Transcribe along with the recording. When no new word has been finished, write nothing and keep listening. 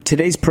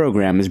Today's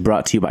program is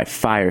brought to you by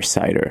Fire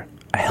Cider,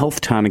 a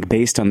health tonic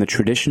based on the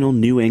traditional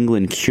New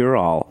England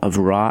cure-all of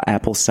raw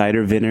apple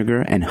cider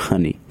vinegar and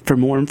honey. For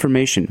more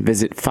information,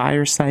 visit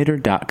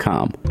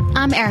firecider.com.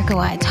 I'm Erica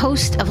Wides,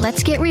 host of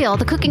Let's Get Real,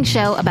 the cooking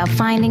show about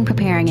finding,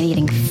 preparing, and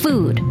eating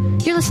food.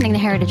 You're listening to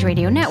Heritage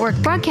Radio Network,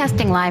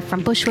 broadcasting live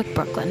from Bushwick,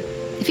 Brooklyn.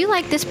 If you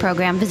like this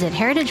program, visit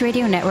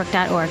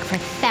heritageradionetwork.org for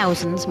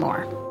thousands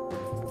more.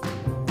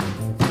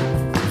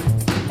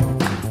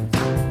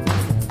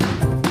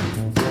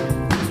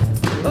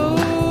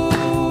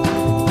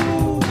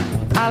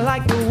 I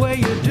like the way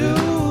you do.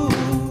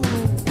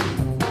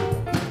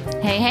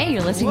 Hey,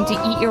 you're listening to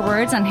Eat Your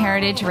Words on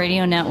Heritage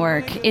Radio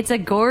Network. It's a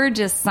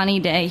gorgeous sunny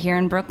day here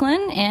in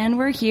Brooklyn, and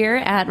we're here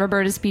at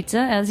Roberta's Pizza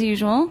as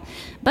usual.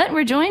 But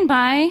we're joined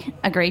by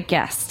a great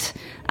guest.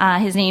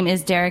 His name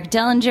is Derek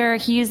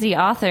Dellinger. He is the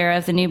author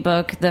of the new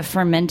book, The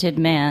Fermented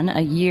Man,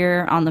 A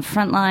Year on the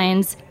Front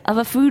Lines of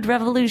a Food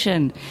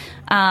Revolution.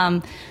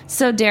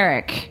 So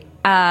Derek,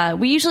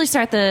 we usually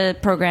start the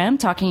program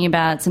talking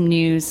about some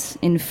news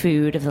in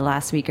food of the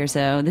last week or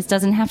so. This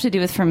doesn't have to do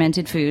with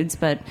fermented foods,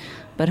 but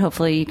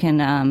hopefully you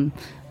can,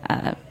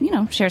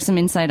 share some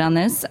insight on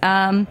this.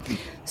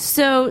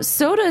 So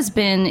soda's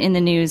been in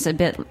the news a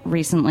bit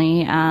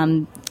recently.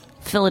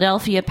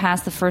 Philadelphia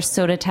passed the first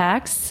soda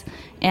tax,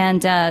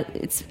 and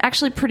it's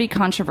actually pretty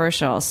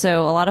controversial.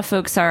 So a lot of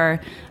folks are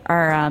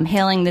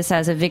hailing this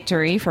as a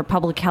victory for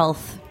public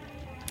health.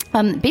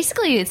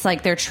 Basically, it's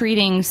like they're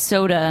treating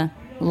soda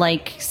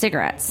like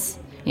cigarettes,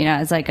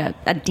 as like a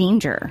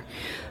danger.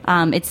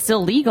 It's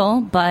still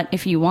legal, but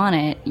if you want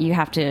it, you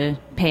have to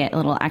pay a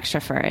little extra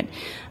for it.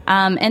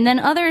 And then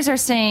others are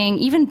saying,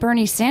 even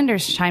Bernie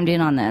Sanders chimed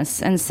in on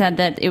this and said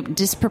that it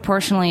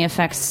disproportionately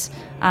affects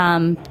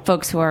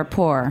folks who are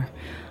poor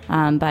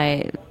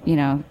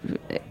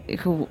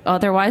who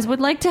otherwise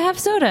would like to have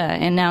soda.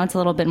 And now it's a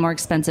little bit more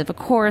expensive. Of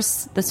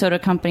course, the soda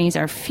companies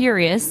are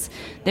furious.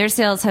 Their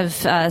sales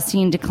have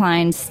seen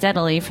decline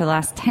steadily for the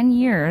last 10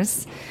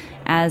 years.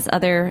 As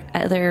other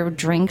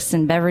drinks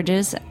and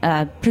beverages,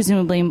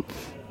 presumably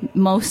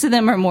most of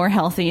them are more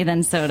healthy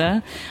than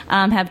soda,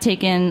 have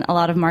taken a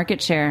lot of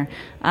market share.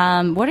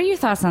 What are your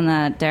thoughts on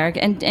that, Derek?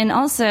 And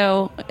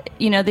also,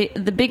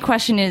 the big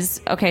question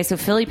is, okay, so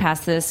Philly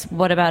passed this.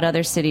 What about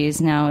other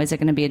cities now? Is it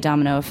going to be a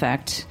domino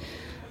effect?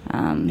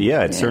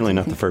 It's certainly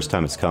not the first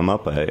time it's come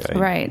up.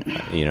 Right.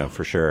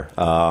 For sure.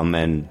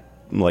 And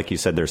like you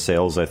said, their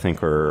sales, I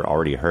think, are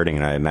already hurting,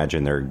 and I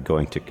imagine they're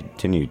going to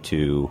continue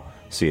to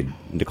see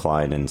a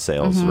decline in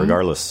sales,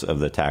 regardless of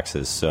the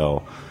taxes.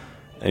 So,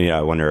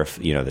 I wonder if,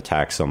 the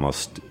tax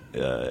almost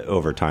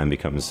over time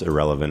becomes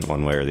irrelevant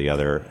one way or the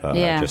other,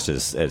 just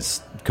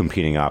as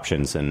competing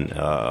options and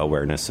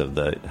awareness of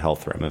the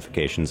health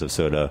ramifications of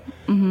soda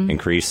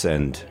increase.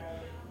 And,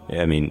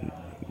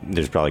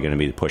 there's probably going to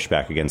be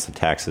pushback against the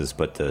taxes,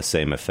 but the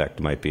same effect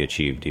might be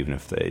achieved even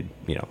if they,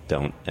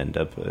 don't end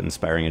up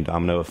inspiring a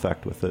domino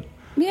effect with it.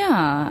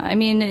 Yeah,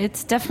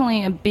 it's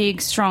definitely a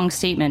big, strong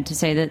statement to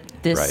say that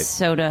this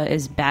soda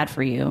is bad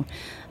for you.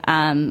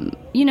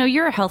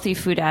 You're a healthy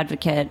food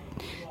advocate,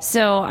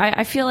 so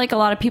I feel like a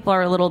lot of people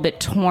are a little bit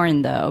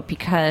torn, though,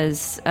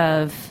 because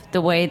of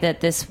the way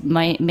that this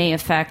may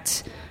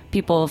affect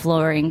people of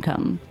lower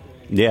income.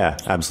 Yeah,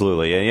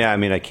 absolutely. Yeah,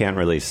 I can't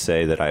really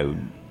say that I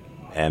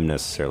am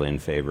necessarily in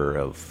favor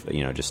of,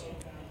 just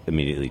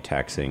immediately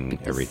taxing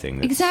everything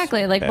that's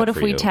exactly like what if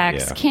we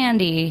tax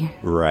candy,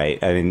 right?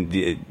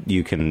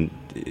 You can,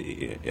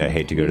 I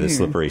hate to go to the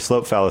slippery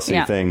slope fallacy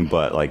thing,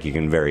 but like you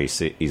can very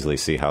easily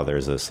see how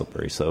there's a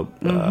slippery slope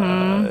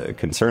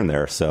concern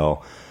there.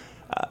 So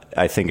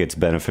I think it's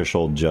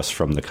beneficial just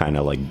from the kind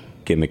of like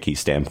gimmicky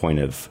standpoint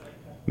of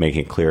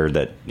making it clear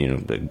that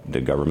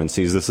the government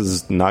sees this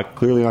is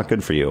clearly not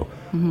good for you,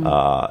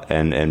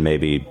 and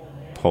maybe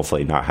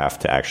hopefully not have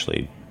to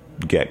actually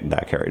get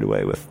that carried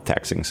away with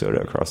taxing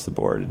soda across the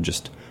board, and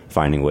just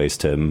finding ways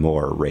to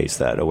more raise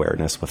that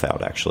awareness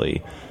without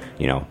actually,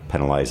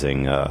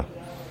 penalizing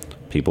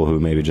people who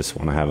maybe just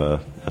want to have a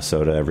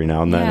soda every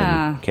now and then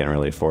and can't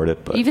really afford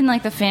it. But even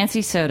like the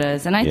fancy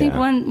sodas. And I think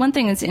one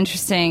thing that's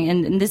interesting,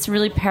 and this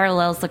really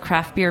parallels the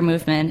craft beer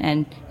movement,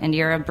 and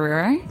you're a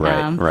brewer.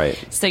 Right.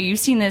 So you've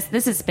seen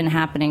this has been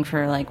happening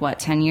for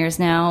 10 years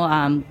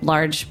now.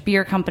 Large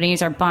beer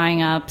companies are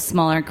buying up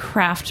smaller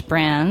craft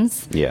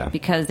brands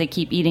because they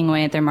keep eating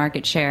away at their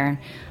market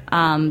share.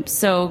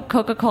 So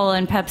Coca-Cola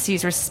and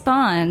Pepsi's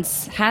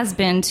response has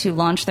been to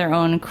launch their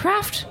own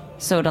craft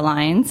soda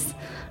lines.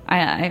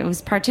 I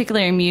was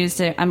particularly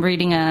amused. I'm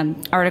reading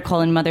an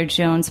article in Mother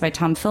Jones by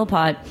Tom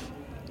Philpott.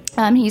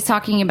 He's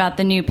talking about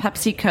the new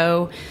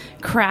PepsiCo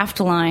craft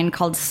line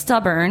called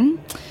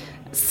Stubborn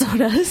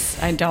sodas.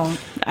 I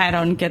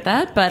don't get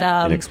that, but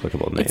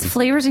inexplicable name. Its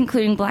flavors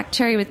including black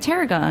cherry with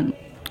tarragon,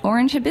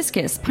 orange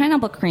hibiscus,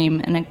 pineapple cream,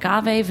 and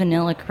agave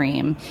vanilla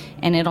cream,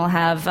 and it'll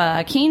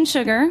have cane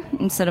sugar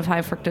instead of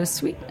high fructose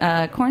sweet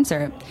corn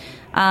syrup.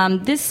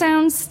 This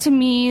sounds to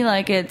me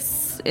like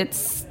it's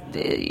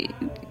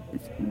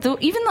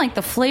even like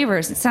the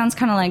flavors, it sounds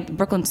kind of like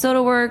Brooklyn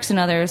Soda Works and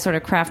other sort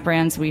of craft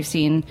brands we've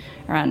seen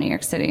around New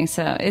York City.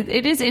 So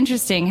it is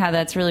interesting how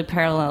that's really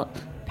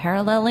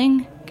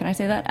paralleling. Can I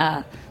say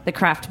that? The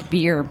craft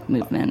beer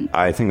movement.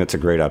 I think that's a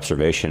great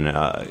observation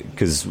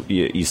because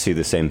you see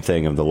the same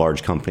thing of the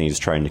large companies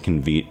trying to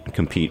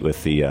compete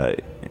with the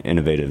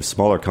innovative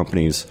smaller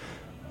companies.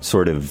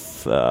 Sort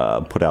of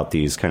put out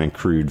these kind of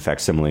crude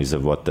facsimiles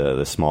of what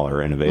the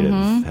smaller,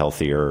 innovative,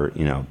 healthier,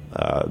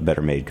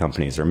 better made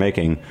companies are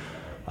making.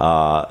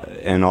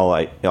 And all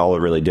it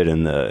really did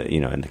in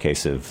the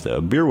case of the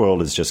beer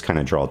world is just kind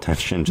of draw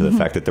attention to the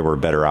fact that there were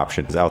better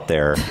options out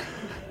there.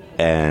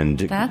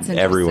 And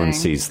everyone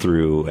sees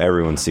through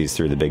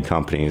the big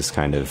companies'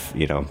 kind of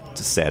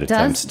sad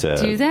attempts to.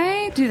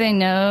 Do they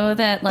know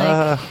that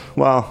like?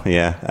 Well,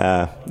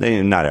 yeah,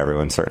 not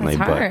everyone certainly,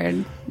 it's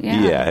hard. But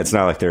yeah, it's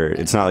not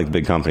like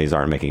big companies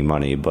aren't making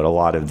money, but a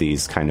lot of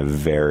these kind of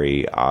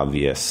very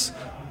obvious.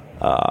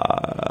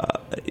 The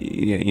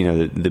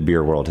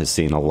beer world has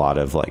seen a lot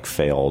of like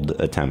failed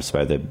attempts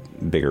by the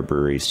bigger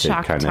breweries to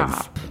Shock kind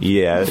Top.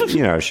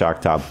 of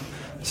Shock Top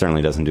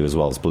certainly doesn't do as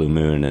well as Blue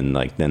Moon, and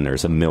like then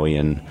there's a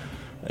million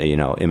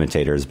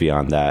imitators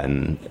beyond that,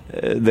 and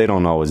they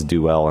don't always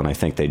do well, and I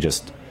think they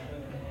just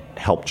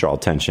help draw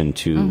attention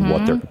to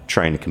what they're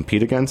trying to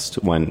compete against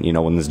when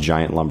this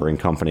giant lumbering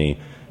company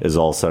is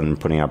all of a sudden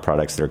putting out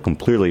products that are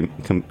completely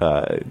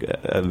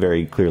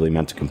very clearly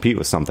meant to compete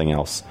with something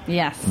else.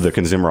 Yes. The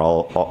consumer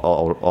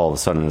all of a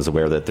sudden is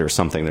aware that there's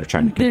something they're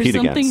trying to compete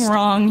against. There's something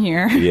wrong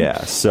here.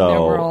 Yeah, so in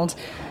their world.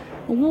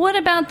 What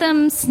about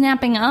them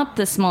snapping up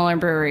the smaller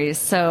breweries?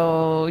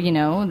 So,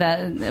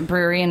 that a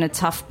brewery in a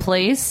tough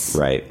place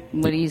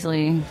would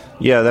easily...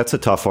 Yeah, that's a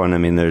tough one. I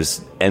mean,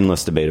 there's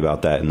endless debate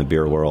about that in the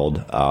beer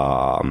world.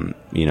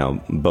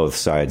 Both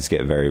sides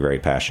get very, very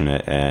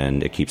passionate,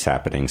 and it keeps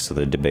happening, so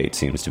the debate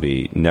seems to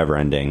be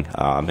never-ending.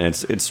 And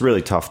it's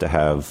really tough to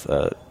have,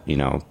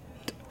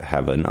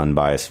 have an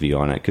unbiased view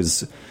on it,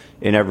 because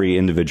in every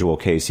individual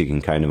case, you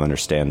can kind of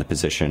understand the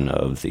position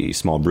of the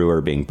small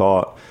brewer being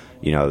bought.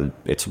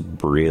 It's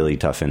really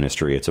tough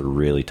industry. It's a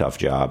really tough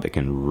job. It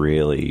can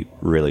really,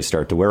 really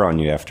start to wear on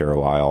you after a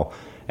while.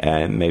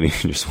 And maybe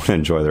you just want to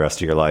enjoy the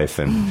rest of your life.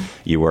 And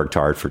you worked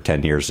hard for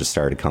 10 years to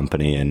start a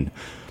company, and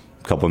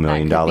a couple $1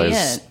 million,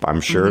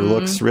 I'm sure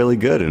looks really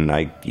good. And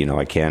I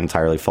can't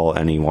entirely fault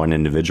any one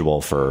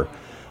individual for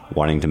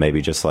wanting to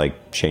maybe just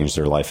like change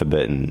their life a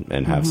bit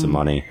and have some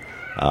money.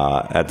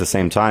 At the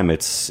same time,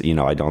 it's,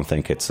 I don't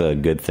think it's a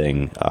good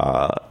thing,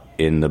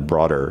 in the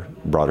broader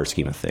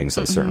scheme of things.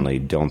 I certainly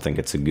don't think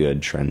it's a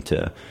good trend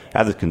to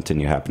have it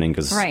continue happening,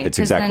 because it's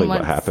exactly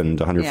what happened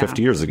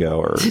 150 years ago,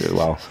 or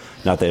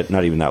not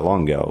even that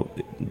long ago,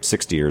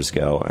 60 years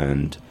ago.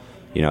 And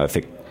if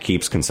it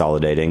keeps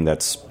consolidating,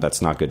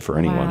 that's not good for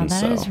anyone.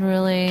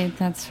 Wow,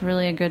 that's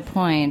really a good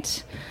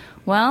point.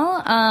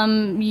 Well,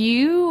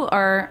 you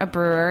are a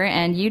brewer,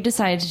 and you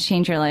decided to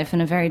change your life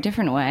in a very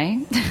different way.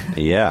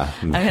 Yeah,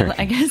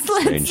 I guess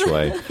strange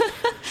way.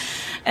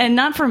 And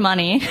not for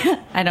money.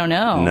 I don't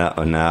know.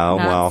 No.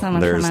 Well, so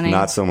there's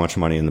not so much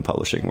money in the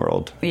publishing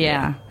world.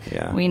 Yeah.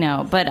 We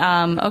know. But,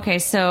 okay,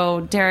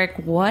 so,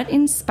 Derek, what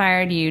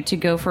inspired you to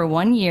go for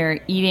 1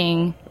 year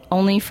eating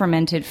only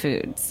fermented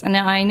foods? And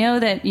now I know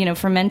that,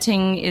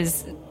 fermenting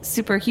is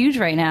super huge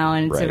right now,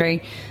 and it's a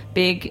very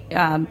big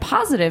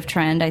positive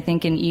trend, I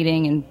think, in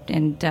eating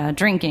and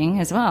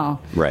drinking as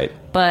well. Right.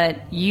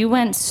 But you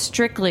went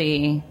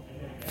strictly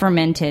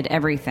fermented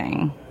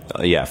everything.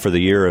 For the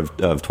year of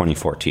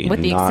 2014,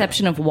 with the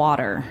exception of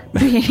water.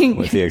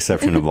 With the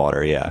exception of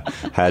water, yeah,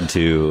 had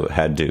to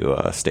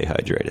stay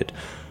hydrated.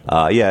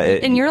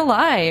 And you're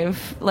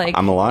alive. Like,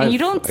 I'm alive. And you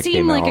don't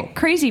seem like a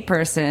crazy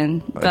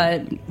person,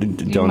 but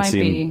don't might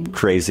seem be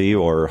crazy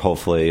or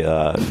hopefully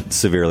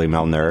severely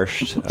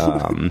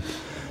malnourished.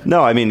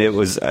 No, I mean, it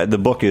was the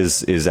book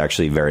is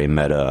actually very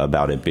meta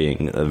about it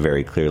being a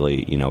very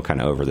clearly,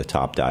 kind of over the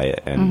top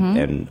diet,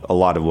 and a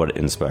lot of what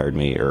inspired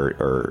me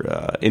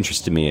or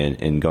interested me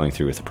in going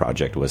through with the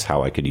project was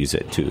how I could use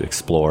it to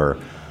explore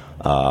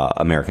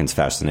Americans'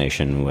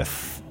 fascination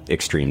with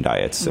extreme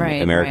diets.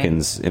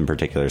 Americans in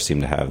particular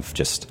seem to have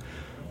just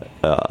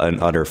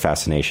an utter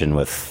fascination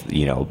with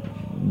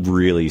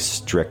really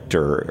strict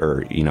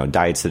or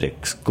diets that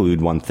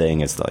exclude one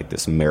thing as like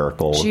this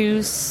miracle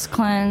juice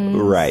cleanse,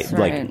 right?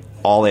 Like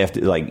all they have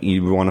to, like,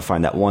 you want to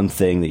find that one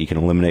thing that you can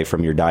eliminate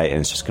from your diet,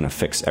 and it's just going to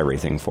fix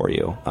everything for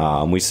you.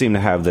 We seem to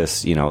have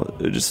this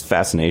just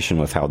fascination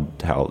with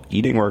how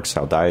eating works,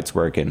 how diets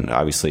work, and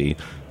obviously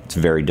it's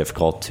very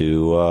difficult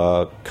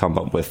to come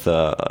up with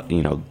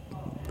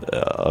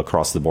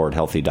across the board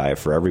healthy diet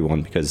for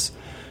everyone, because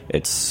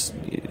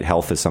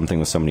health is something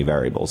with so many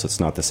variables. It's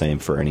not the same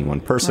for any one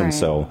person.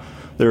 So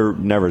there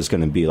never is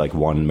going to be like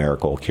one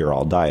miracle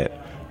cure-all diet.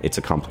 It's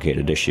a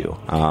complicated issue.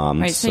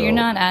 So you're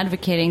not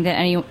advocating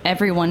that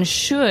everyone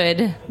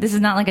should. This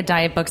is not like a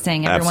diet book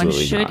saying everyone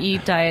should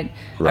eat diet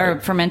or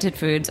fermented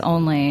foods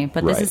only.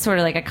 But this is sort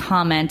of like a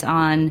comment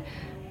on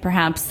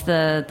perhaps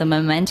the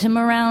momentum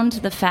around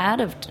the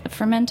fad of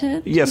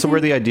fermented? Yeah, so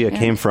where the idea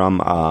came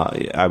from,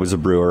 I was a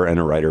brewer and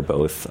a writer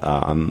both.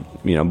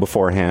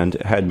 Beforehand,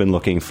 had been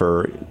looking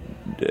for...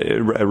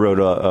 I wrote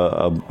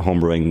a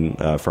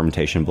homebrewing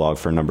fermentation blog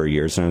for a number of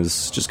years, and I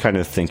was just kind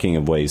of thinking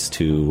of ways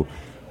to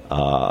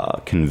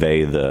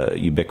convey the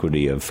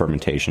ubiquity of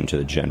fermentation to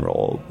the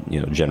general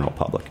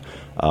public.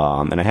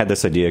 And I had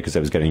this idea because I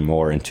was getting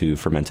more into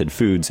fermented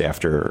foods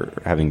after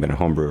having been a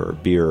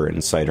homebrewer, beer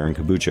and cider and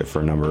kombucha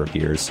for a number of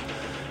years.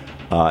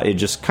 It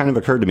just kind of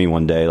occurred to me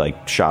one day,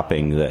 like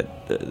shopping,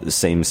 that the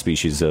same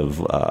species of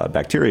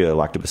bacteria,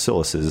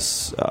 Lactobacillus,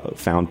 is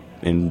found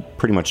in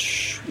pretty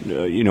much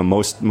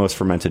most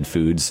fermented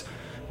foods,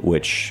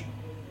 which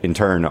in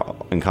turn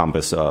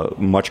encompass a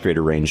much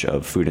greater range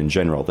of food in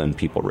general than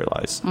people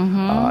realize.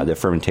 That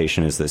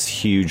fermentation is this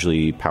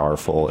hugely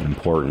powerful and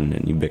important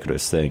and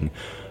ubiquitous thing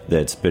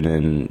that's been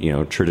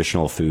in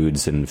traditional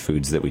foods and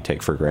foods that we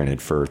take for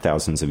granted for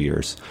thousands of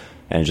years.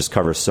 And it just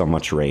covers so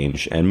much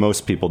range. And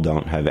most people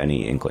don't have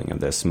any inkling of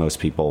this. Most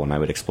people, when I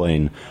would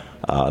explain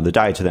the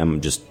diet to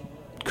them, just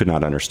could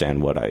not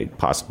understand what I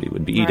possibly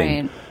would be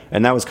eating. Right.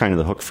 And that was kind of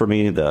the hook for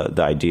me, the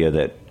idea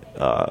that,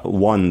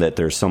 one, that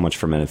there's so much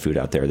fermented food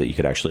out there that you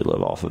could actually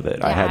live off of it.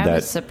 Yeah, I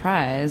was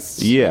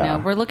surprised.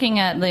 Yeah. We're looking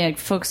at like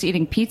folks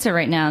eating pizza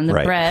right now, and the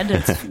bread,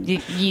 it's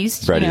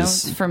yeast, bread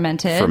is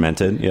fermented.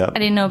 Fermented, yeah. I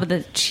didn't know about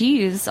the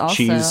cheese also.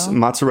 Cheese,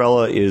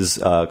 mozzarella is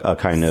a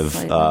kind of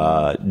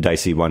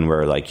dicey one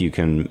where like you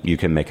can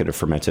make it a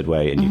fermented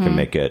way, and you can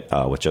make it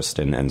with just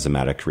an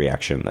enzymatic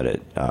reaction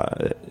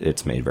that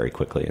it's made very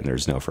quickly, and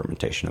there's no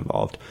fermentation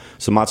involved.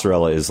 So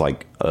mozzarella is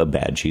like a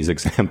bad cheese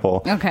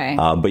example. Okay.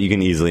 But you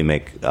can easily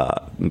make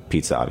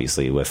pizza,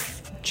 obviously,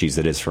 with cheese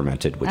that is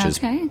fermented, which is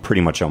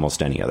pretty much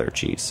almost any other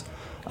cheese.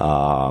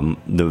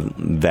 The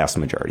vast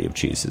majority of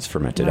cheese is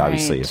fermented. Right.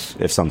 Obviously,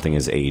 if something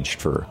is aged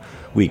for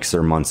weeks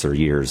or months or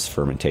years,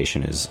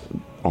 fermentation is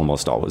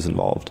almost always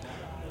involved.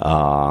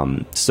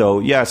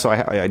 So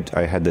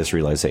I had this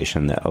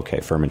realization that,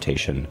 okay,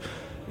 fermentation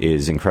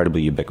is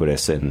incredibly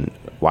ubiquitous, and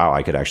wow,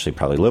 I could actually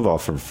probably live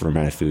off of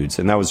fermented foods.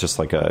 And that was just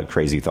like a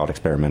crazy thought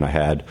experiment I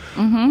had.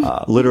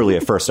 Literally,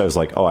 at first, I was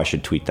like, oh, I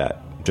should tweet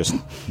that.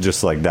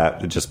 Just like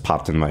that, it just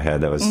popped in my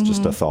head. That was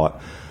just a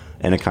thought,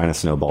 and it kind of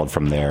snowballed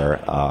from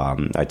there.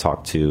 I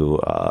talked to,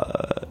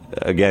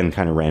 again,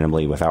 kind of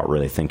randomly, without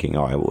really thinking,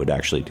 oh, I would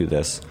actually do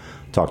this.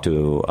 Talked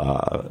to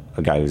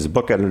a guy who's a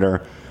book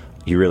editor.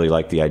 He really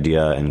liked the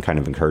idea and kind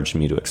of encouraged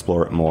me to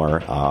explore it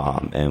more.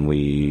 And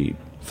we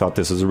thought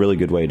this was a really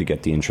good way to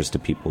get the interest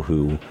of people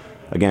who,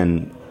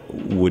 again,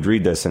 would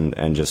read this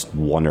and just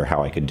wonder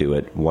how I could do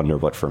it, wonder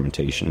what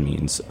fermentation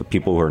means.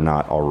 People who are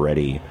not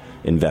already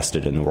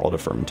invested in the world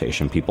of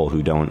fermentation, people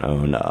who don't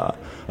own a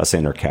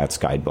Sandor Katz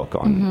guidebook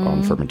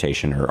on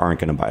fermentation, or aren't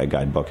going to buy a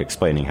guidebook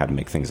explaining how to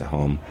make things at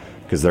home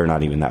because they're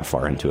not even that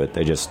far into it.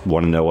 They just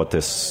want to know what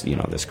this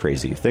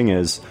crazy thing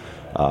is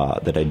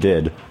that I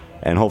did.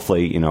 And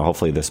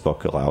hopefully this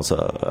book allows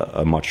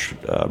a much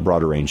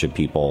broader range of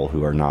people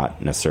who are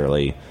not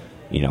necessarily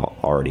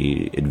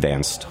already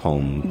advanced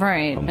home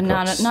and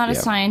cooks. not a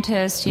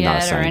scientist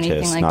yet or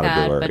anything like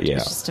that, brewer, but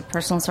it's just a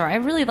personal story. I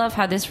really love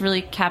how this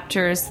really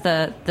captures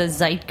the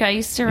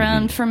zeitgeist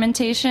around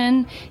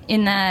fermentation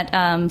in that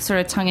sort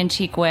of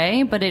tongue-in-cheek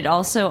way, but it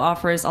also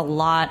offers a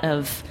lot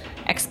of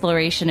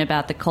exploration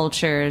about the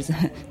cultures,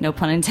 no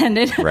pun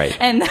intended, right.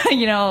 and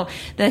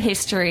the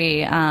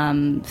history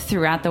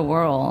throughout the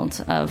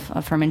world of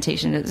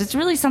fermentation. It's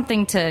really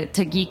something to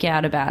geek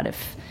out about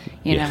if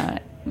you know.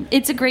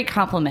 It's a great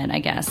compliment, I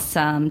guess,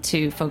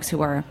 to folks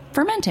who are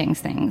fermenting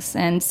things.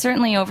 And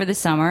certainly over the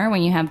summer,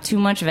 when you have too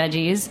much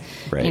veggies,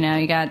 right.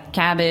 You got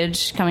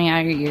cabbage coming out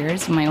of your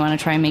ears, you might want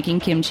to try making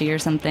kimchi or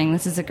something.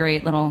 This is a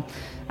great little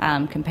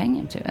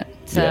companion to it.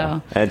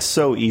 So And it's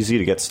so easy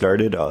to get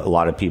started. A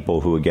lot of people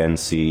who, again,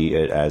 see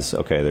it as,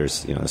 okay,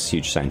 there's this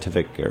huge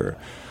scientific or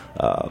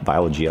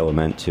biology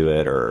element to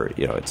it, or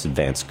it's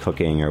advanced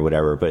cooking or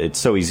whatever, but it's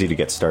so easy to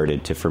get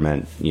started to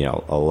ferment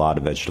a lot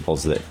of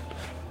vegetables that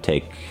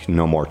take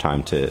no more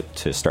time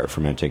to start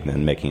fermenting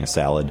than making a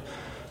salad.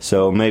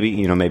 So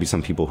maybe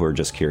some people who are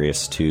just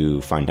curious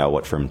to find out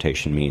what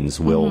fermentation means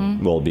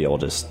will be able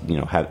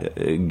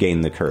to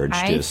gain the courage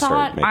to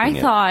start making it. I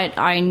thought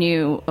I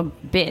knew a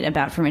bit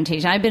about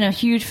fermentation. I've been a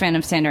huge fan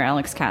of Sandor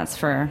Alex Katz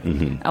for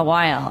a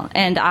while,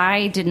 and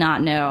I did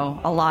not know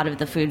a lot of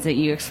the foods that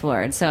you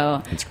explored.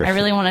 So I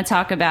really want to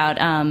talk about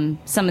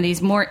some of these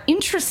more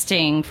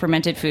interesting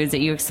fermented foods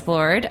that you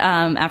explored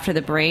after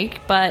the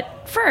break.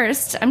 But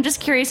first, I'm just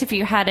curious if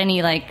you had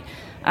any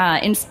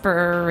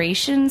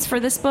inspirations for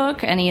this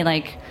book, any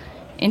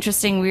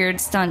interesting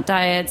weird stunt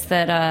diets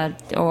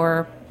that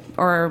or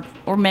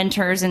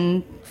mentors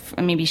and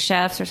maybe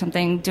chefs or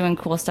something doing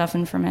cool stuff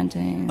in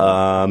fermenting,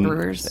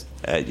 brewers.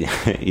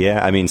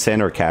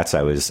 Sandor Katz,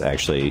 I was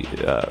actually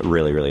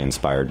really, really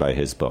inspired by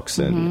his books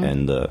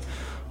and the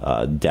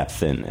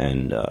depth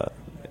and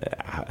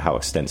how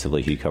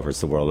extensively he covers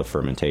the world of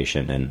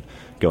fermentation and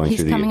going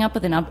He's through coming up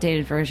with an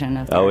updated version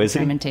of is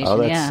fermentation. He?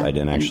 Oh, yeah. I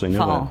didn't actually know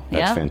fall. that.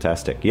 That's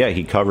fantastic. Yeah,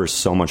 he covers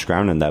so much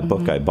ground in that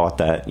book. I bought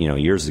that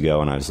years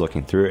ago, and I was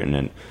looking through it, and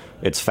then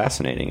it's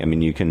fascinating. I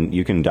mean, you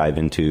can dive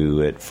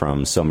into it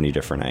from so many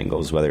different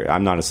angles. Whether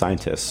I'm not a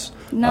scientist,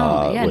 with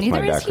neither my is he,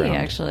 background,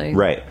 actually.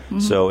 Right.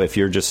 So if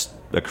you're just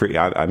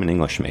I'm an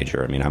English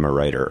major. I mean, I'm a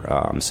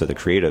writer. So the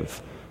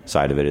creative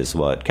side of it is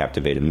what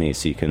captivated me.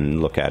 So you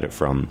can look at it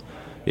from.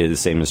 The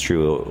same is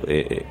true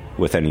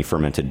with any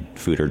fermented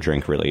food or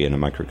drink, really, in a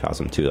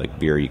microcosm too. Like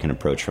beer, you can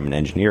approach from an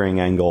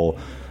engineering angle,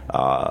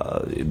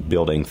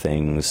 building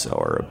things,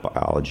 or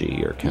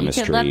biology or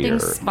chemistry. You could let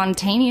things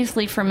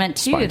spontaneously ferment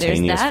too. There's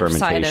that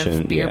side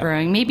of beer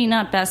brewing. Maybe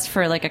not best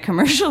for like a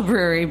commercial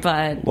brewery,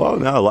 but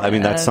no, I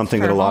mean that's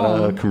something that a lot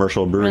of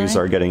commercial breweries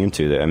really? are getting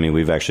into. I mean,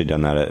 we've actually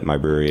done that at my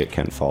brewery at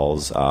Kent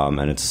Falls,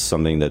 and it's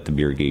something that the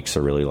beer geeks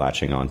are really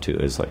latching onto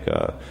as like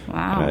a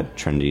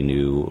trendy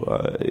new,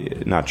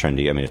 not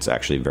trendy. I mean, it's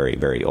actually very,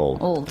 very old.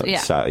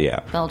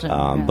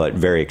 Belgian, but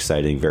very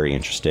exciting, very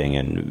interesting,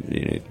 and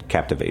it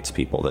captivates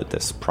people that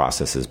this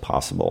process is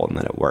possible and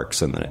that it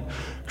works and that it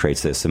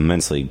creates this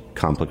immensely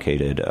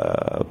complicated,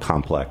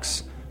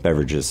 complex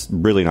beverage is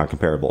really not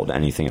comparable to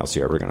anything else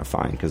you're ever going to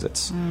find because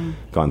it's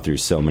gone through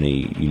so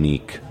many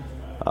unique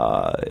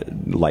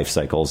life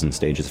cycles and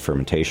stages of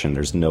fermentation.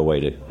 There's no way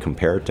to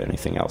compare it to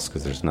anything else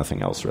because there's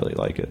nothing else really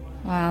like it.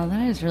 Wow,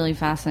 that is really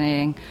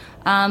fascinating.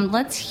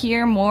 Let's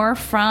hear more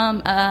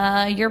from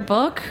your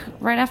book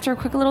right after a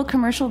quick little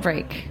commercial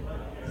break.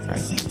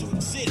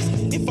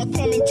 If I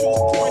come into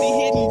a party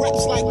hitting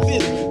raps like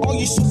this, all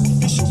you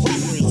superficial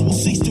rappers will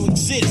cease to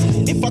exist.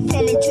 If I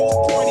come into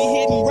a party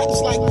hitting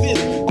raps like this,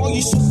 all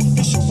you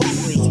superficial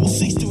rappers will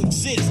cease to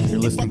exist. You're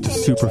listening to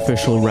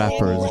Superficial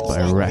Rappers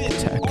by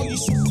RecTech. All you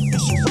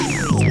superficial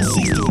rappers will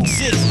cease to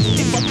exist.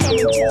 If I come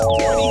into a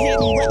party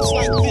hitting raps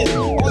like this,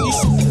 all you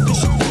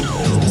superficial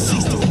rappers will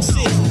cease to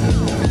exist.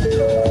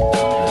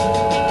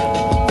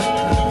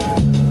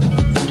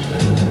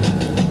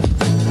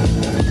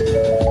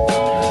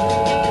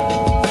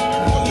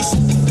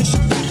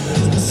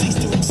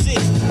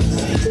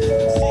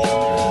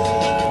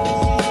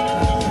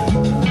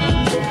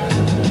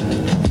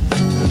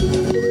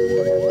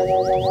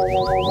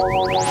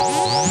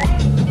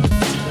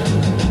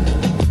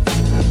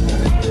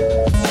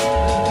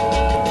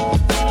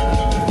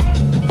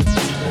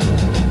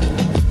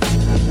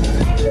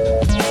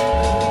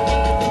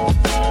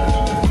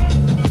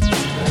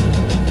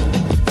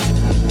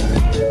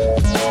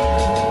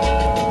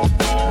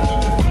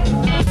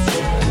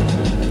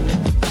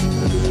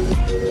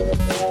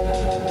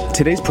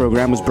 Today's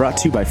program was brought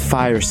to you by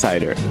Fire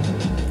Cider.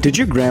 Did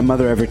your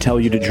grandmother ever tell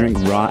you to drink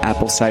raw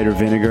apple cider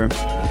vinegar?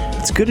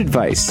 It's good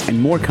advice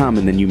and more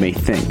common than you may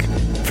think.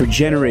 For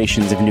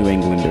generations of New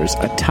Englanders,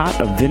 a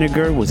tot of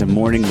vinegar was a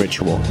morning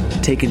ritual.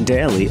 Taken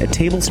daily, a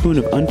tablespoon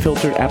of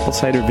unfiltered apple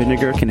cider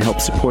vinegar can help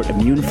support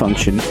immune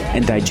function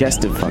and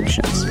digestive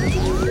functions.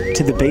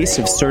 To the base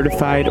of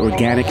certified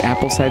organic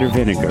apple cider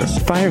vinegar,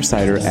 Fire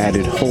Cider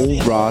added whole,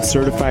 raw,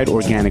 certified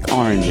organic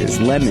oranges,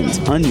 lemons,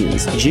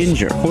 onions,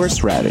 ginger,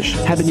 horseradish,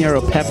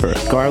 habanero pepper,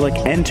 garlic,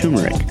 and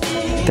turmeric.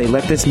 They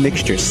let this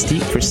mixture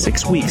steep for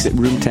 6 weeks at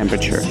room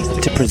temperature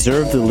to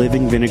preserve the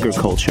living vinegar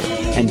culture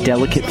and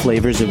delicate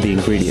flavors of the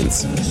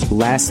ingredients.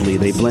 Lastly,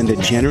 they blend a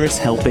generous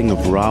helping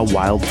of raw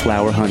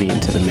wildflower honey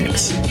into the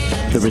mix.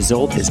 The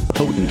result is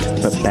potent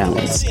but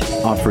balanced,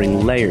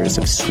 offering layers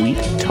of sweet,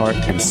 tart,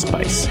 and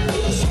spice.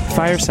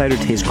 Fire Cider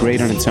tastes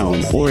great on its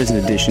own or as an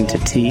addition to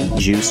tea,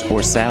 juice,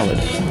 or salad.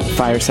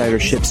 Fire Cider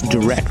ships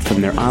direct from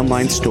their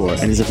online store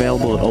and is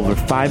available at over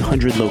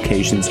 500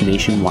 locations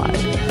nationwide.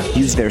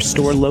 Use their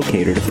store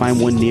locator to find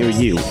one near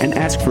you and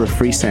ask for a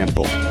free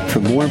sample. For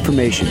more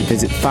information,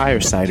 visit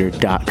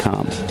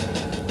firecider.com.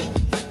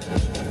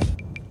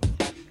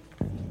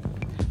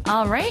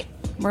 All right.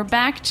 We're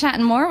back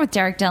chatting more with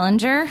Derek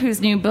Dellinger, whose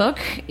new book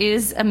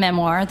is a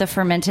memoir, The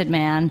Fermented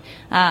Man.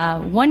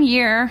 1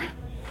 year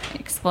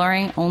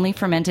exploring only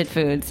fermented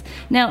foods.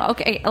 Now,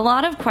 okay, a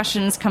lot of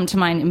questions come to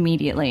mind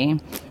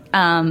immediately.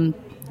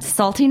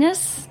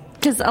 Saltiness,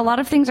 because a lot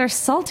of things are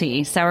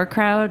salty.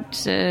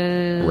 Sauerkraut,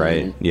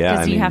 right? Yeah,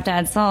 because you have to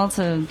add salt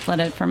to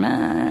let it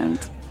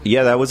ferment.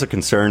 Yeah, that was a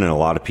concern, and a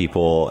lot of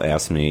people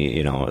asked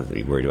me, are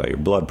you worried about your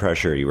blood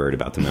pressure? Are you worried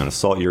about the amount of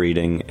salt you're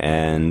eating?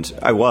 And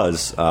I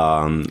was.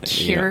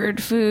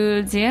 Cured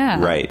foods,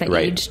 yeah. Right, the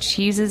aged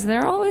cheeses,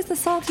 they're always the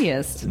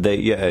saltiest.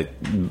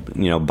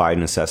 By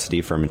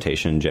necessity,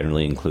 fermentation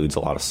generally includes a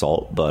lot of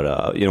salt.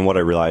 But, what I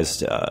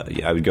realized,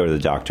 I would go to the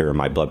doctor, and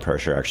my blood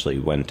pressure actually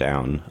went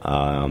down.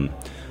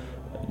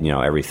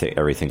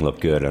 Everything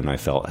looked good, and I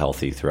felt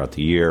healthy throughout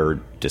the year,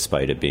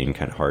 despite it being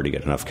kind of hard to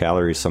get enough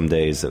calories some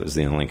days. That was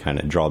the only kind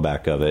of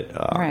drawback of it.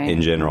 Right.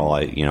 In general,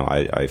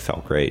 I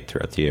felt great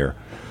throughout the year.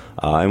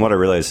 And what I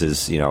realized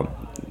is,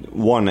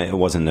 one, it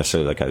wasn't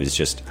necessarily like I was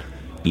just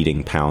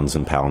eating pounds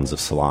and pounds of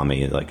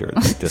salami, or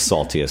the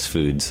saltiest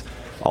foods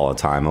all the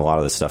time. A lot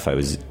of the stuff I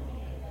was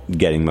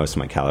getting most of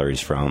my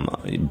calories from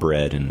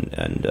bread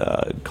and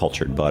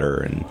cultured butter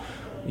and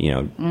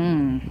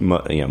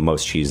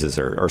most cheeses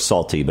are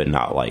salty, but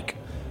not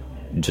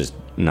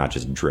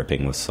just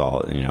dripping with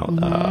salt.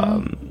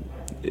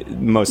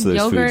 Most of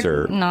those foods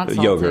are not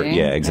salty. Yogurt.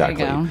 Yeah,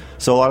 exactly. There you go.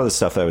 So a lot of the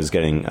stuff that I was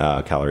getting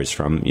calories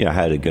from,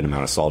 had a good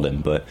amount of salt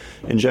in. But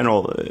in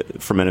general,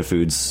 fermented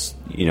foods,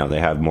 they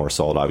have more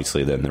salt,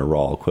 obviously, than their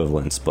raw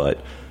equivalents,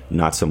 but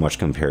not so much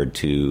compared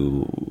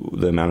to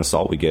the amount of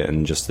salt we get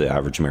in just the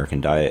average American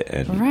diet,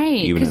 and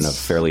even in a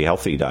fairly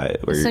healthy diet.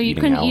 Where so you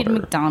couldn't eat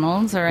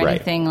McDonald's or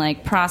anything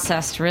like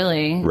processed,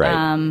 really.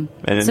 Right.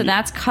 So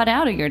that's cut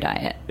out of your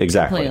diet.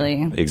 Exactly.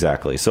 Completely.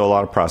 Exactly. So a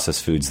lot of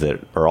processed foods that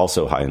are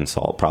also high in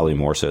salt, probably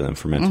more so than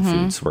fermented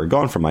foods, were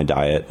gone from my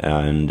diet,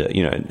 and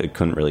I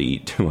couldn't really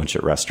eat too much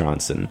at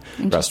restaurants, and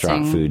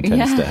restaurant food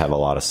tends to have a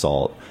lot of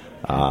salt.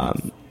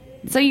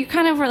 So you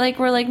kind of were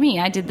like me.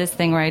 I did this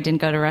thing where I didn't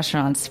go to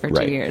restaurants for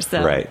 2 years.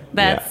 So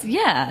that's,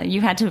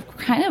 you had to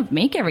kind of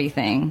make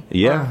everything.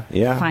 Yeah.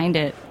 Find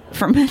it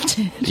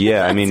fermented.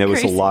 Yeah, I mean, it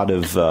was a lot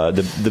of,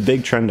 the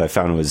big trend I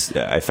found was,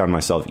 I found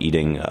myself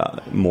eating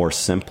more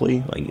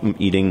simply, like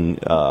eating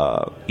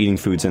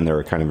foods in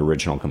their kind of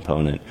original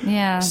component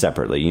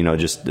separately.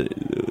 Just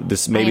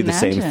this, maybe the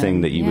same thing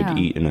that you would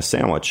eat in a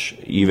sandwich,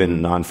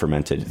 even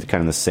non-fermented,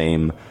 kind of the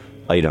same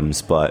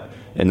items, but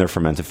in their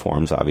fermented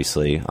forms,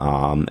 obviously.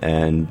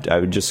 And I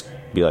would just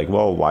be like,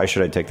 well, why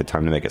should I take the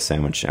time to make a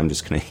sandwich? I'm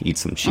just going to eat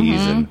some cheese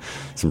and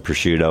some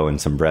prosciutto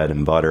and some bread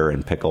and butter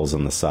and pickles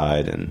on the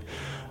side, and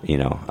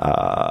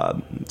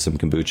some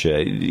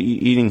kombucha.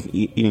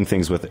 Eating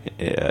things with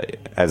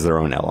as their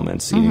own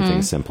elements, eating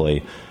things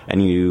simply.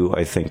 And you,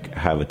 I think,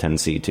 have a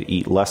tendency to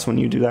eat less when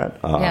you do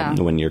that,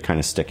 when you're kind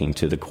of sticking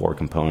to the core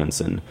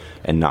components and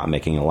not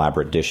making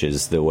elaborate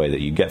dishes the way that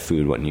you get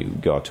food when you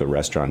go out to a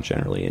restaurant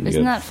generally. And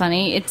isn't that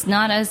funny? It's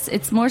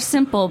more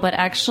simple, but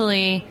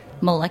actually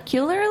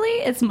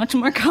molecularly it's much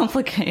more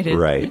complicated.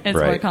 It's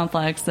more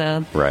complex.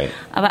 So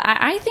but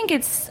I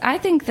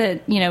think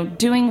that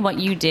doing what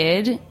you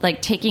did,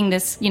 like taking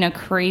this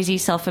crazy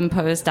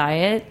self-imposed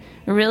diet,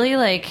 really,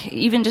 like,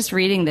 even just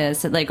reading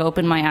this, it like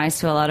opened my eyes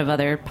to a lot of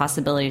other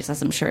possibilities,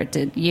 as I'm sure it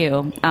did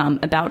you,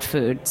 about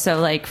food. So,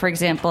 like, for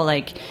example,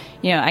 like,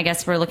 I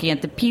guess we're looking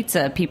at the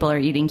pizza people are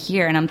eating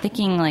here, and I'm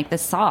thinking, like, the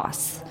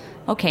sauce.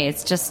 Okay,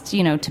 it's just,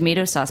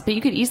 tomato sauce, but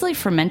you could easily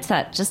ferment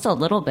that just a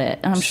little bit,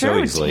 and I'm sure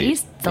it would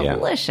taste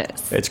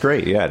delicious. It's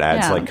great. Yeah, it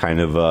adds like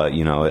kind of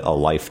a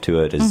life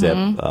to it, a zip.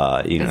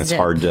 It's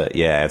hard to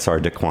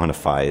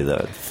quantify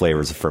the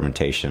flavors of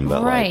fermentation,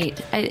 but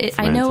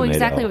I know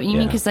exactly what you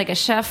mean, because like a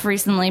chef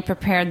recently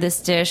prepared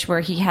this dish where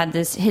he had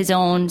his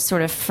own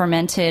sort of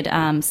fermented,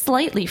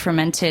 slightly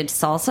fermented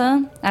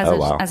salsa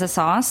as a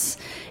sauce,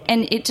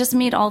 and it just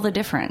made all the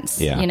difference.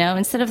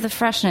 Instead of the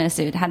freshness,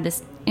 it had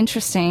this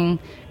interesting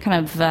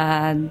kind of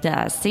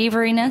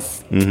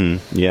savoriness.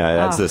 Yeah, it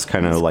adds this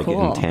kind of like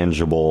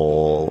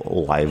intangible,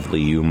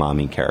 lively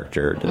umami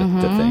character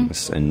to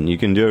things. And you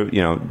can do,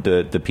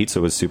 the pizza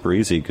was super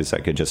easy because I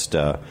could just,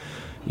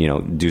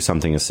 do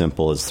something as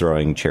simple as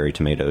throwing cherry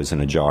tomatoes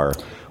in a jar.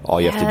 All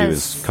you have to do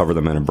is cover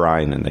them in a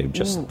brine, and they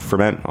just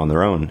ferment on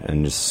their own,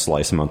 and just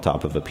slice them on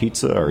top of a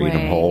pizza or eat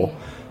them whole.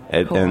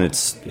 And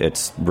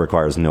it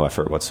requires no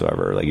effort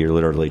whatsoever. Like, you're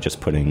literally just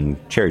putting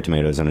cherry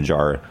tomatoes in a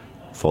jar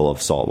full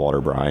of saltwater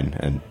brine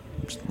and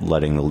just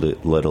letting the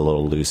lid a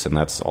little loose, and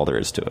that's all there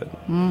is to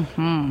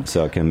it.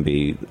 So it can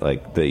be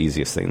like the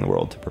easiest thing in the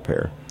world to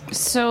prepare.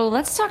 So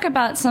let's talk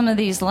about some of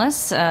these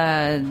less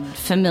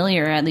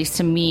familiar, at least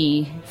to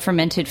me,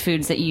 fermented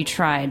foods that you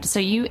tried. So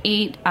you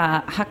ate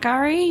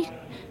hakari,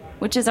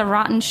 which is a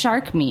rotten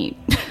shark meat.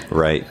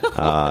 Right.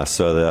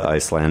 So the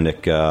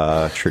Icelandic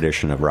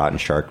tradition of rotten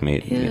shark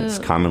meat is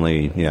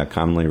commonly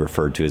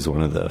referred to as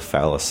one of the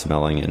foulest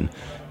smelling and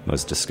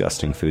most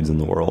disgusting foods in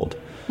the world.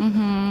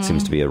 It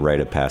seems to be a rite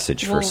of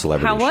passage for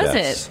celebrity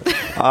chefs.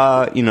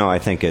 How was it? I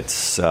think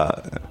it's.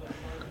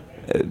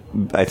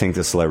 I think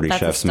the celebrity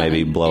chefs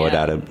maybe blow it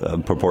out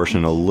of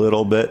proportion a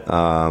little bit.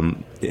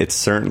 It's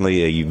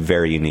certainly a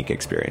very unique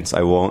experience.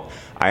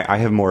 I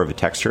have more of a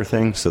texture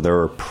thing, so there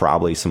were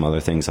probably some other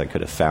things I could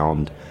have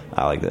found.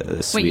 Like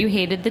the sweet. Wait, you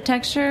hated the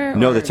texture?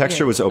 No, the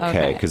texture was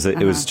okay because it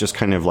was just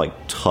kind of like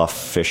tough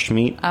fish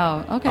meat.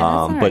 Oh, okay.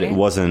 But it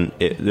wasn't.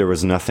 There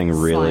was nothing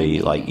really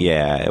slimy.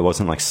 It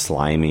wasn't like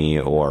slimy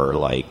or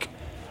like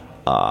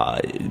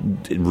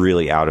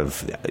really out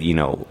of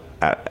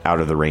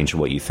the range of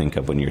what you think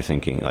of when you're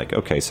thinking like,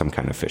 okay, some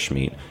kind of fish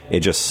meat. It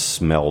just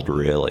smelled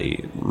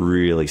really,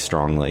 really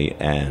strongly,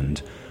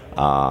 and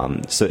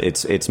so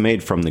it's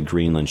made from the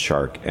Greenland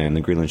shark, and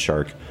the Greenland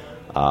shark.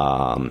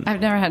 I've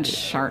never had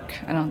shark,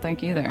 I don't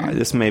think either.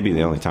 This may be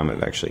the only time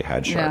I've actually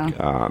had shark.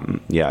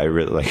 I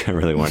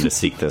really wanted to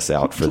seek this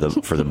out for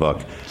the book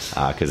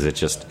because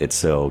it's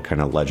so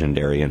kind of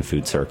legendary in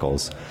food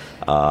circles.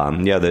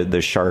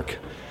 The shark.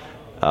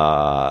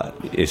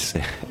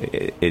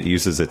 It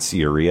uses its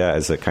urea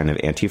as a kind of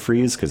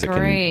antifreeze because it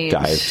can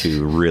dive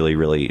to really,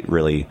 really,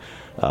 really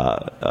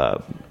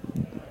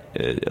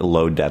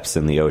low depths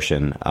in the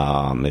ocean.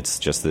 It's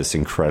just this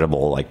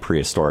incredible, like,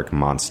 prehistoric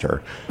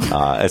monster.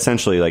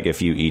 Essentially, like,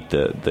 if you eat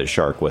the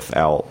shark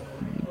without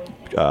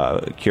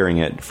curing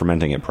it,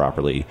 fermenting it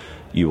properly,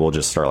 you will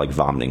just start like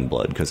vomiting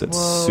blood because it's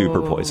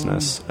super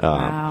poisonous.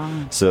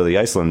 Wow. So the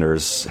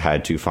Icelanders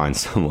had to find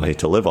some way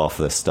to live off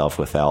this stuff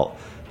without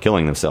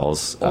killing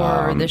themselves,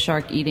 Or the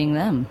shark eating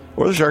them.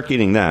 or the shark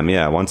eating them.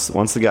 Yeah, once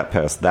they got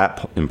past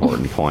that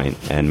important point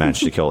and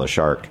managed to kill the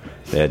shark,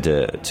 they had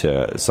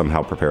to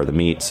somehow prepare the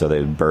meat. So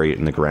they'd bury it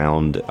in the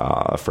ground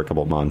for a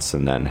couple months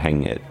and then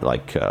hang it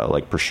like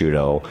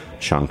prosciutto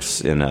chunks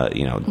in a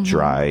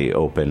dry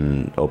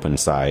open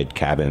side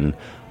cabin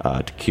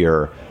to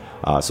cure.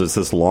 So it's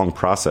this long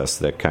process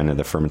that kind of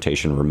the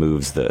fermentation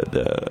removes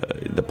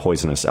the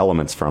poisonous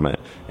elements from it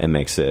and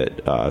makes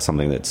it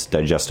something that's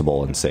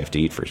digestible and safe to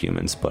eat for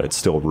humans. But it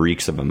still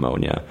reeks of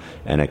ammonia,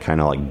 and it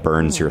kind of like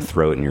burns your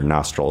throat and your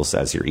nostrils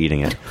as you're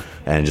eating it,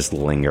 and it just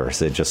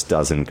lingers. It just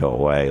doesn't go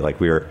away. Like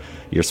you're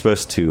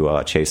supposed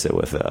to chase it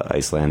with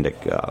Icelandic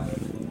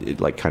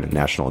like kind of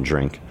national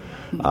drink.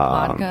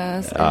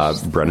 Vodka,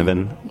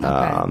 Brennivin,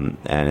 Okay.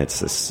 and it's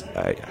this.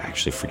 I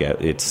actually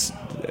forget. It's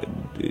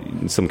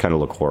some kind of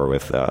liqueur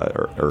with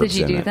herbs. Did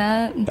you in do it.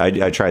 that?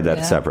 I tried that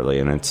Yeah. separately,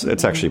 and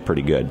it's actually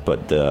pretty good.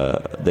 But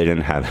they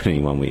didn't have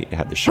any when we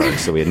had the shark,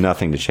 so we had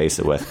nothing to chase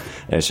it with.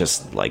 And it's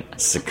just like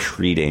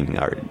secreting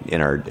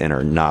in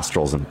our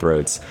nostrils and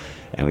throats.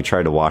 And we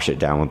tried to wash it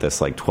down with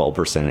this like 12%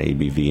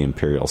 ABV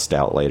Imperial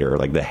Stout later,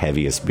 like the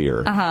heaviest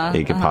beer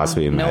you could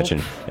possibly imagine.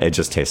 Nope. It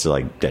just tasted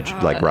like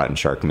like rotten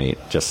shark meat,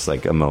 just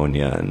like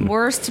ammonia and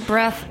Worst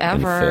breath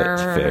and ever.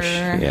 fish.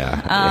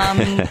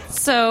 Yeah.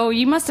 So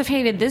you must have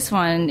hated this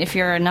one if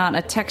you're not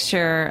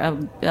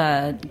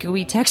a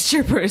gooey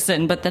texture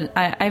person. But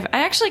I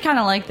actually kind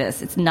of like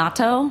this. It's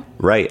natto.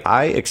 Right.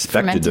 I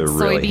expected to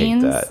Fermented really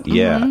soybeans. hate that.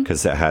 Yeah,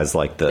 because it has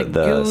like the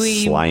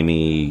gooey,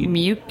 slimy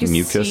mucusy.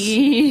 mucus.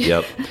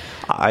 Yep.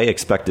 I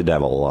expected to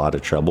have a lot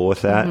of trouble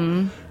with that.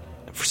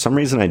 For some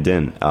reason, I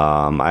didn't.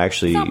 I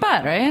actually It's not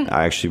bad, right?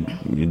 I actually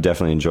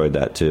definitely enjoyed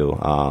that too.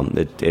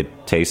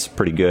 It tastes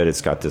pretty good.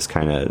 It's got this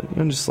kind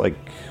of just like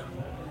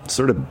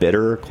sort of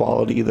bitter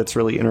quality that's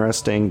really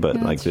interesting,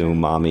 but like the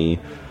umami.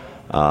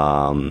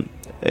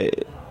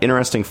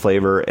 Interesting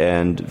flavor,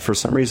 and for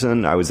some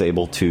reason I was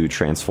able to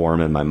transform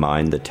in my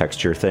mind the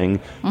texture thing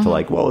to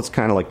like, well, it's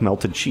kind of like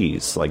melted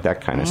cheese, like that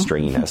kind of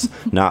stringiness,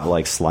 not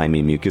like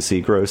slimy,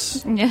 mucusy,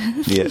 gross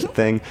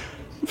thing.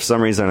 For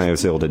some reason I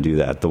was able to do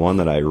that. The one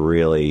that I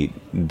really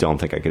don't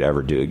think I could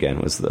ever do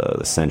again was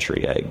the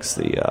century eggs,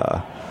 the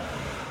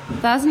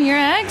 1,000-year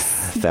eggs?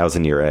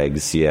 1,000-year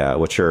eggs, yeah,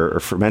 which are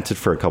fermented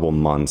for a couple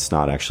months,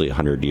 not actually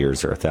 100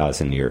 years or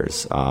 1,000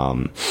 years.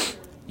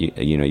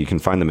 You can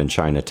find them in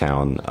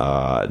Chinatown.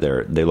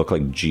 They look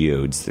like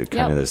geodes. They're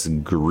kind of this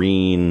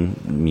green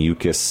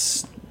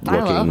mucus looking.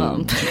 I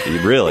love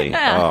them. Really?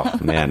 Oh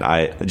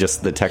man,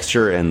 just the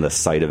texture and the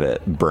sight of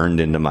it burned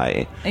into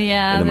my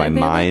they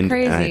mind.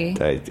 look crazy.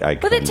 I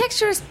But the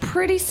texture is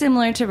pretty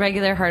similar to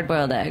regular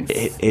hard-boiled eggs.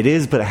 it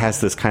is, but it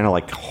has this kind of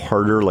like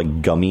harder,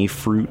 like gummy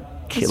fruit.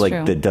 That's Like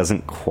true. that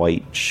doesn't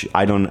quite.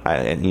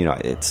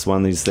 It's one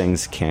of these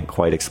things. Can't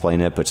quite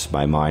explain it, but just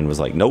my mind was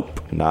like, nope,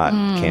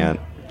 can't.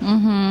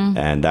 Mm-hmm.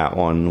 And that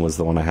one was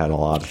the one I had a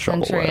lot of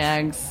trouble Century with.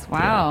 eggs.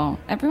 Wow.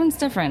 Everyone's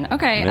different.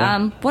 Okay.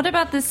 Yeah. What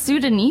about this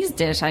Sudanese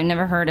dish I've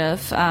never heard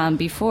of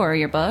before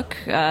your book?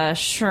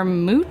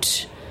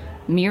 Shermoot,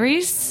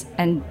 miris,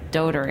 and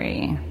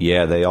doderi.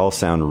 Yeah, they all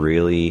sound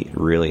really,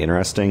 really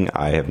interesting.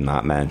 I have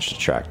not managed to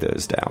track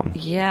those down.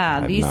 Yeah,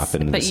 I've not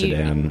been to the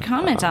Sudan. You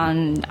comment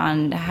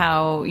on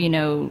how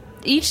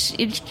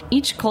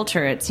each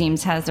culture, it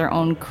seems, has their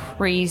own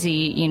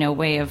crazy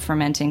way of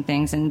fermenting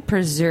things and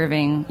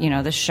preserving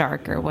the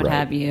shark or what Right.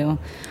 have you.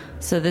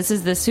 So this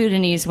is the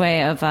Sudanese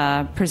way of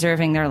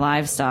preserving their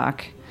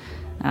livestock.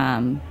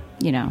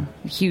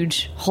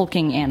 Huge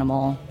hulking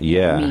animal.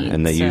 Yeah, meat,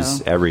 and they so-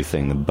 use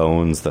everything, the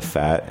bones, the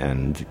fat,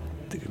 and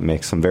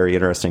make some very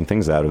interesting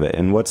things out of it.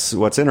 And what's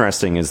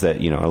interesting is that,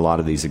 a lot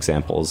of these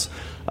examples,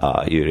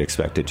 you'd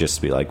expect it just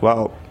to be like,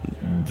 well,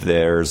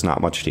 there's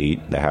not much to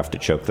eat. They have to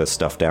choke this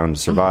stuff down to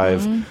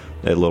survive.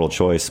 They had little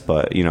choice,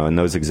 but, in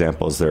those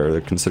examples,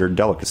 they're considered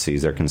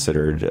delicacies. They're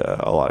considered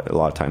a lot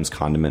of times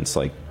condiments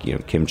like,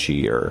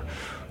 kimchi, or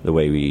the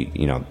way we,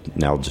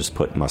 now just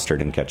put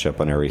mustard and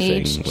ketchup on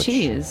everything. Aged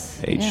cheese.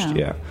 Aged,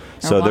 yeah. Or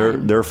So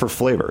wine. they're for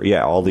flavor.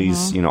 Yeah, all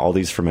these all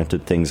these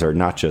fermented things are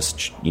not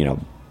just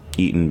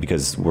eaten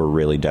because we're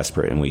really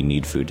desperate and we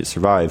need food to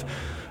survive.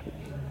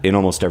 In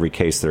almost every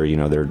case,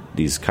 they're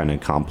these kind of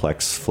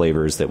complex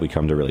flavors that we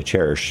come to really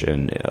cherish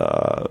and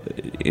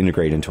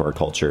integrate into our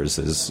cultures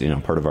as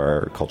part of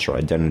our cultural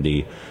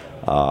identity.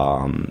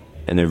 And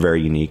they're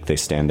very unique. They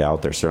stand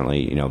out. They're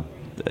certainly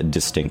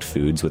distinct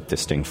foods with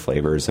distinct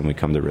flavors, and we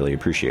come to really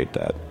appreciate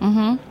that.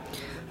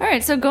 All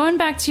right, so going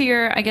back to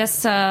your, I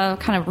guess,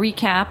 kind of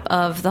recap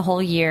of the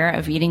whole year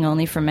of eating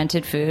only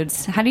fermented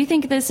foods, how do you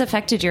think this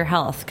affected your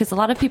health? Because a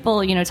lot of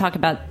people, talk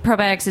about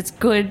probiotics. It's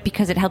good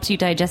because it helps you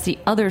digest the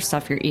other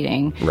stuff you're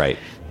eating. Right.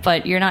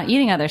 But you're not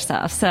eating other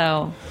stuff.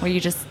 So were you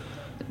just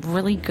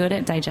really good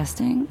at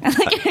digesting?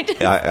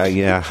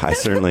 I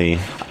certainly.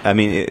 I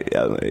mean, I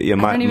don't even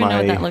know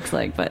what that looks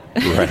like, but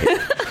Right.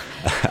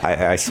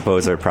 I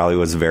suppose I probably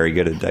was very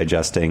good at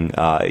digesting.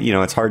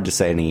 It's hard to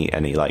say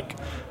any like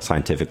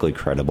scientifically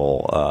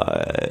credible,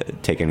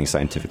 take any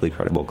scientifically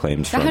credible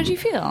claims. So how'd you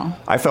feel?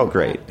 I felt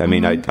great. I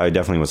mean, I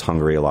definitely was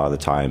hungry a lot of the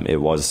time.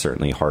 It was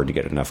certainly hard to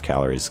get enough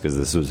calories because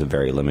this was a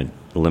very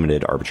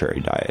limited,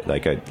 arbitrary diet.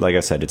 Like I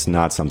said, it's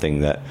not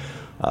something that.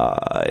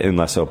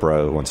 Unless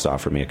Oprah wants to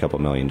offer me a couple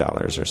 $1 million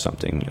or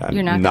something,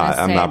 I'm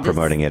not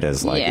promoting it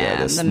as like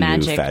this the new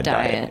magic fad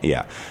diet.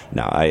 Yeah,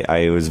 no,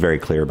 I was very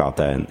clear about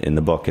that in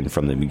the book and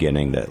from the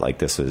beginning that like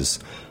this was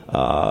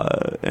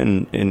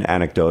an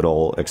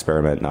anecdotal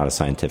experiment, not a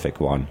scientific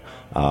one,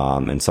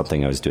 and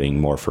something I was doing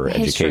more for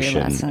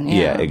education. Lesson,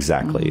 yeah,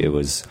 exactly. Mm-hmm. It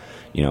was.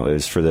 It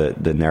was for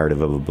the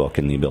narrative of a book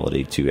and the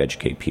ability to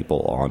educate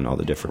people on all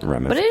the different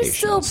ramifications. But it is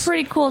still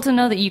pretty cool to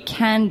know that you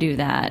can do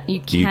that. You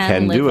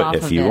can live do it off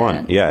if of you it.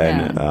 want. Yeah,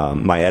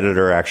 and my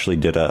editor actually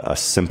did a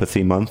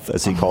sympathy month,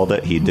 as he called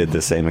it. He did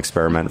the same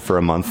experiment for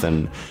a month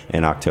in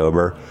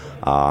October.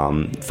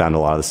 Found a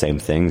lot of the same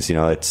things.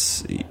 I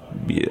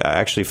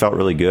actually felt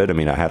really good. I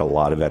mean, I had a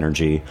lot of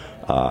energy.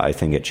 I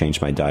think it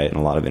changed my diet in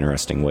a lot of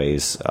interesting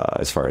ways,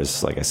 as far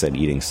as, like I said,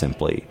 eating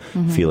simply,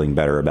 feeling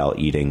better about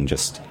eating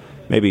just...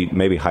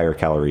 Maybe higher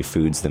calorie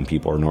foods than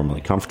people are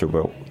normally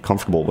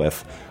comfortable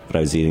with, but I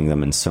was eating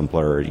them in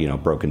simpler,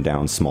 broken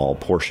down small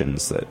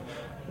portions that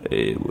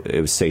it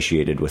was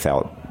satiated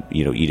without,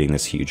 eating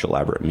this huge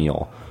elaborate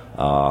meal.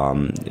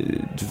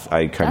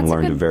 I kind of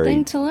learned a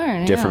very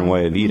different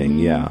way of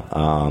eating,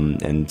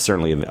 and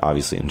certainly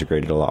obviously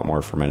integrated a lot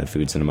more fermented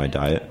foods into my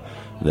diet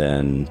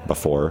than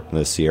before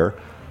this year.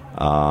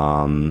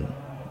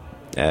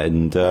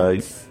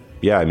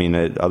 Yeah, I mean,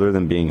 other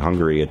than being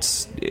hungry,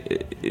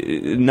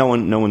 no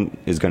one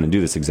is going to do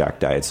this exact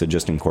diet. So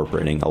just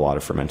incorporating a lot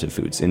of fermented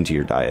foods into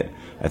your diet,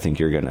 I think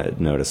you're going to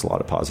notice a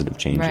lot of positive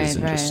changes.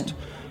 Just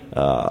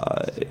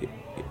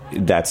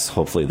that's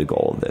hopefully the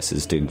goal of this,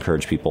 is to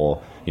encourage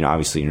people.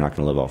 Obviously you're not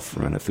going to live off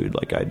fermented food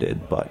like I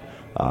did, but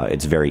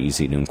it's very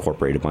easy to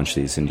incorporate a bunch of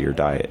these into your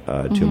diet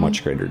to a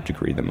much greater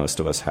degree than most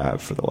of us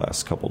have for the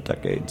last couple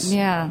decades.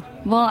 Yeah.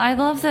 Well, I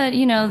love that,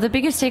 the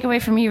biggest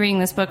takeaway for me reading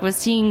this book was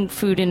seeing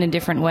food in a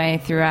different way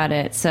throughout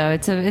it. So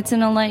it's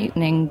an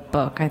enlightening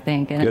book, I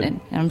think.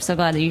 And I'm so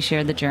glad that you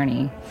shared the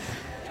journey.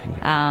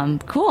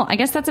 Cool. I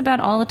guess that's about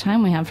all the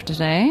time we have for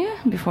today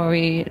before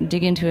we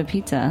dig into a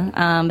pizza.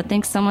 But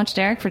thanks so much,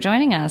 Derek, for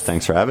joining us.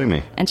 Thanks for having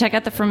me. And check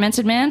out The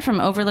Fermented Man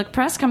from Overlook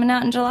Press, coming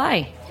out in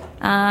July.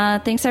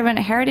 Thanks everyone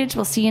at Heritage.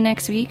 We'll see you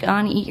next week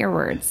on Eat Your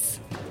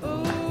Words.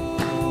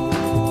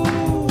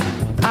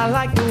 I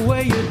like the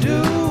way you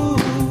do.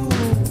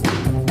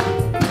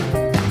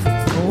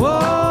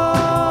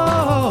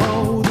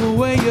 Whoa, the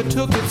way you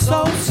took it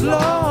so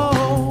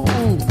slow.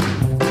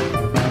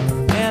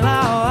 And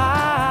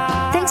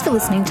Thanks for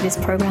listening to this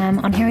program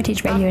on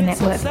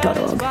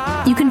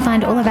heritageradionetwork.org. You can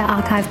find all of our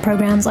archive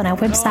programs on our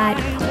website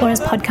or as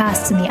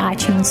podcasts in the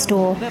iTunes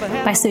store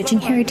by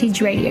searching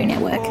Heritage Radio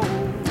Network.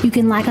 You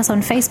can like us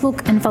on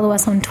Facebook and follow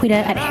us on Twitter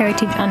at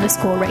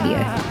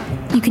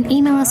heritage_radio. You can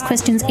email us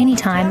questions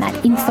anytime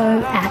at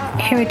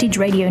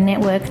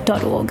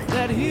info@heritageradionetwork.org.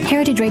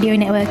 Heritage Radio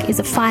Network is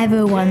a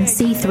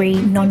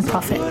 501c3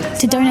 non-profit.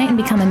 To donate and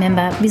become a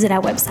member, visit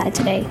our website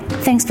today.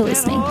 Thanks for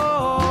listening.